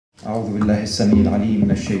أعوذ بالله السميع العليم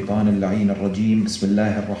من الشيطان اللعين الرجيم. بسم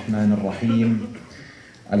الله الرحمن الرحيم.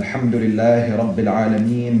 الحمد لله رب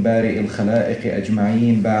العالمين بارئ الخلائق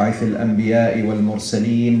أجمعين باعث الأنبياء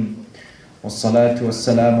والمرسلين، والصلاة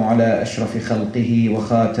والسلام على أشرف خلقه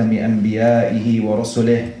وخاتم أنبيائه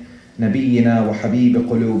ورسله نبينا وحبيب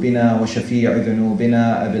قلوبنا وشفيع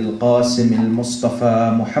ذنوبنا أبي القاسم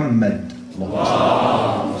المصطفى محمد.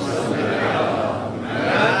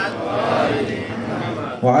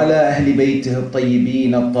 وعلى أهل بيته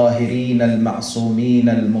الطيبين الطاهرين المعصومين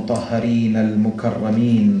المطهرين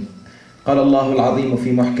المكرمين. قال الله العظيم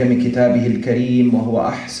في محكم كتابه الكريم وهو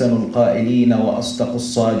أحسن القائلين وأصدق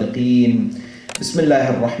الصادقين: بسم الله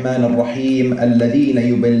الرحمن الرحيم. الذين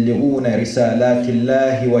يبلغون رسالات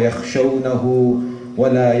الله ويخشونه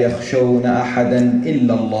ولا يخشون أحدا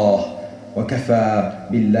إلا الله وكفى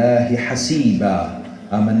بالله حسيبا.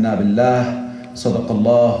 آمنا بالله.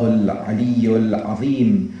 Sadaqallahu al-Aliyyu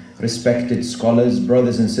al-Azim. Respected scholars,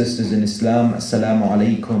 brothers and sisters in Islam, Assalamu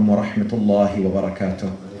alaikum wa rahmatullahi wa barakatuh.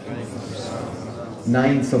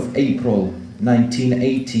 9th of April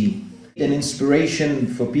 1980. An inspiration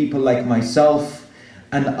for people like myself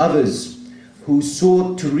and others who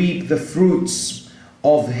sought to reap the fruits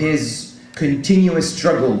of his continuous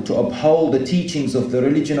struggle to uphold the teachings of the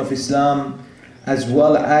religion of Islam, as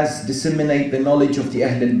well as disseminate the knowledge of the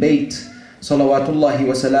Ahl al-Bayt salawatullahi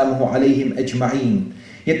wa salamuhu alayhim ajma'een.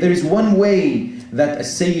 Yet there is one way that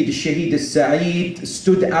Sayyid Shaheed al-Sa'id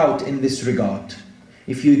stood out in this regard.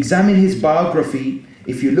 If you examine his biography,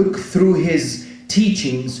 if you look through his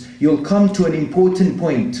teachings, you'll come to an important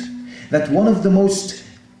point, that one of the most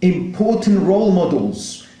important role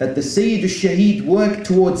models that the Sayyid al-Shaheed worked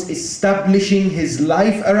towards establishing his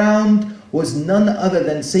life around was none other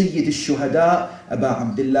than Sayyid al-Shuhada Aba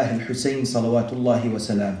Abdullah al-Husayn salawatullahi wa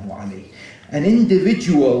salamuhu alayhi. An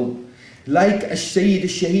individual like Sayyid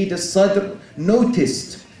al-Shaheed al-Sadr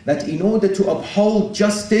noticed that in order to uphold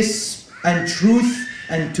justice and truth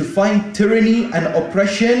and to find tyranny and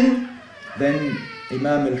oppression, then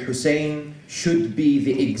Imam al-Husayn should be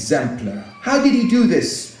the exemplar. How did he do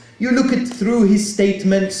this? You look at through his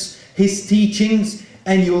statements, his teachings,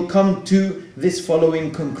 and you will come to this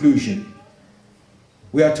following conclusion.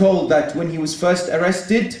 We are told that when he was first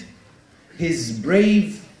arrested, his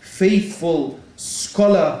brave, faithful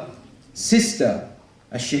scholar sister,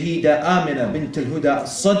 Al-Shahida Amina bint al-Huda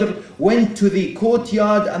Al-Sadr, went to the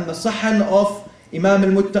courtyard and the sahan of Imam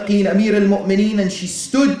al-Muttaqeen, Amir al-Mu'mineen, and she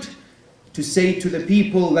stood to say to the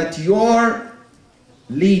people that your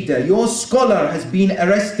leader, your scholar has been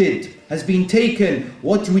arrested, has been taken.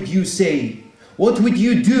 What would you say? What would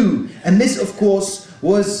you do? And this, of course,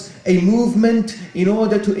 was a movement in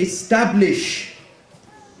order to establish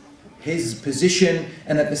his position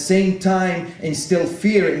and at the same time instill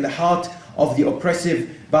fear in the heart of the oppressive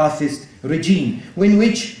Ba'athist regime, in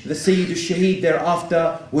which the Sayyid al-Shaheed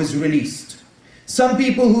thereafter was released. Some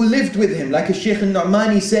people who lived with him, like Sheikh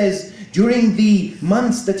al-Nu'mani says, during the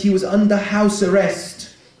months that he was under house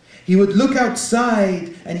arrest, he would look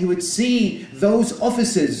outside and he would see those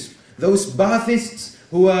officers, those Ba'athists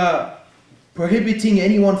who are prohibiting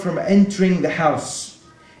anyone from entering the house.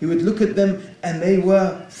 He would look at them and they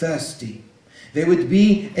were thirsty. They would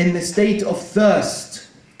be in the state of thirst.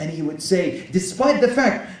 And he would say, despite the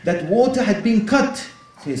fact that water had been cut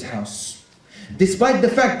to his house, despite the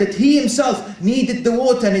fact that he himself needed the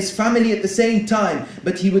water and his family at the same time,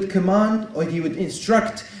 but he would command or he would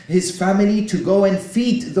instruct his family to go and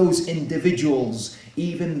feed those individuals,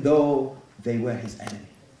 even though they were his enemy.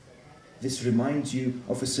 This reminds you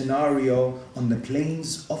of a scenario on the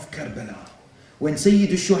plains of Karbala, when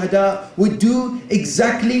Sayyid al-Shuhada would do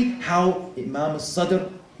exactly how Imam al-Sadr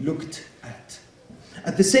looked at.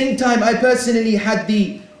 At the same time, I personally had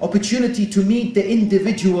the opportunity to meet the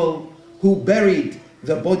individual who buried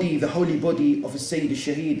the body, the holy body of Sayyid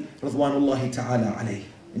al-Shaheed Radwanullahi ta'ala alayhi.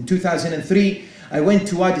 In 2003, I went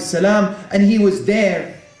to Wadi Salam and he was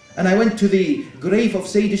there. And I went to the grave of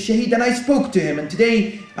Sayyid al-Shaheed and I spoke to him. And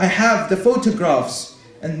today I have the photographs,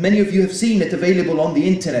 and many of you have seen it available on the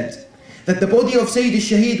internet, that the body of Sayyid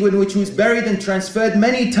al-Shaheed, which was buried and transferred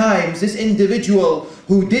many times, this individual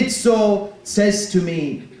who did so says to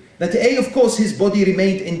me that of course his body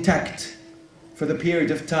remained intact for the period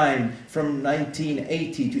of time from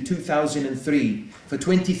 1980 to 2003. For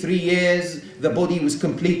 23 years, the body was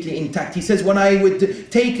completely intact. He says, when I would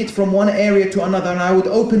take it from one area to another and I would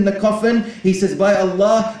open the coffin, he says, by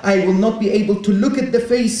Allah, I will not be able to look at the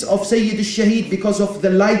face of Sayyid al-Shaheed because of the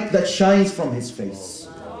light that shines from his face.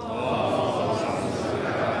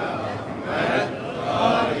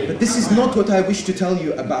 But This is not what I wish to tell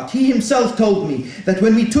you about. He himself told me that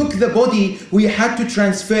when we took the body, we had to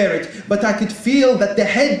transfer it, but I could feel that the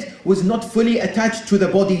head was not fully attached to the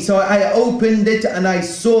body. So I opened it and I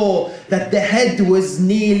saw that the head was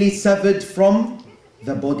nearly severed from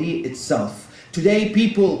the body itself. Today,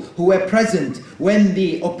 people who were present when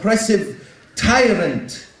the oppressive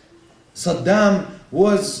tyrant Saddam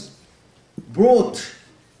was brought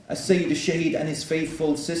Al-Sayyid al-Shaheed and his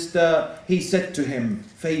faithful sister, he said to him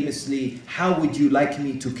famously, how would you like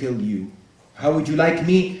me to kill you? How would you like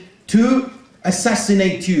me to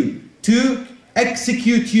assassinate you, to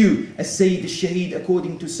execute you? Al-Sayyid al-Shaheed,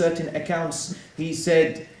 according to certain accounts, he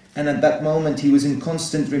said, and at that moment he was in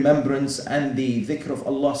constant remembrance and the dhikr of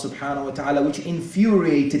Allah subhanahu wa ta'ala, which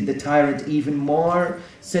infuriated the tyrant even more,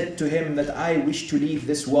 said to him that I wish to leave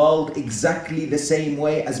this world exactly the same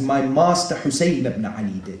way as my master Hussein ibn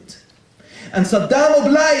Ali did. And Saddam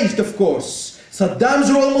obliged, of course.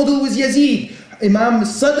 Saddam's role model was Yazid. Imam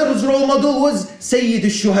Al-Sadr's role model was Sayyid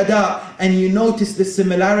al-Shuhada. And you notice the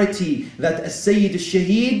similarity that Al-Sayyid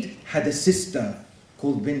al-Shaheed had a sister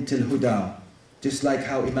called Bint al-Huda. Just like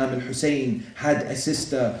how Imam al-Hussein had a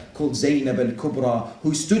sister called Zainab al-Kubra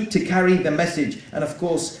who stood to carry the message. And of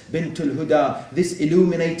course, Bint al-Huda, this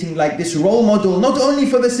illuminating like this role model, not only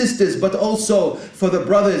for the sisters, but also for the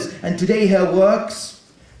brothers. And today her works,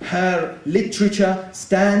 her literature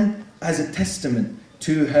stand as a testament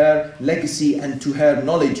to her legacy and to her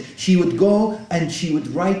knowledge. She would go and she would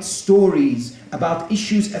write stories about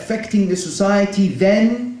issues affecting the society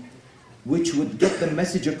then, which would get the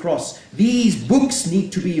message across. These books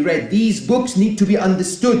need to be read. These books need to be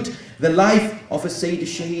understood. The life of a Sayyid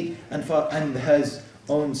al-Shaheed and her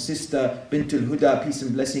own sister, Bint al-Huda, peace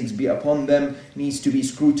and blessings be upon them, needs to be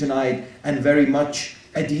scrutinized and very much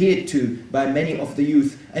adhered to by many of the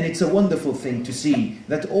youth. And it's a wonderful thing to see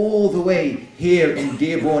that all the way here in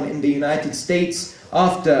Dearborn in the United States,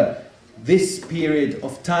 after this period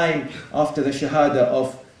of time, after the Shahada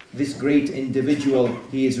of this great individual,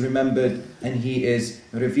 he is remembered and he is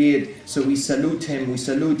revered. So we salute him, we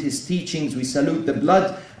salute his teachings, we salute the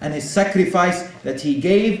blood and his sacrifice that he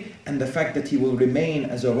gave, and the fact that he will remain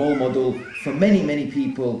as a role model for many, many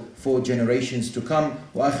people for generations to come.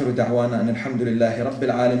 وآخر دعوانا أن الحمد لله رب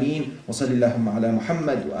العالمين وصلى اللهم على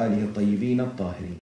محمد وآله الطيبين الطاهرين.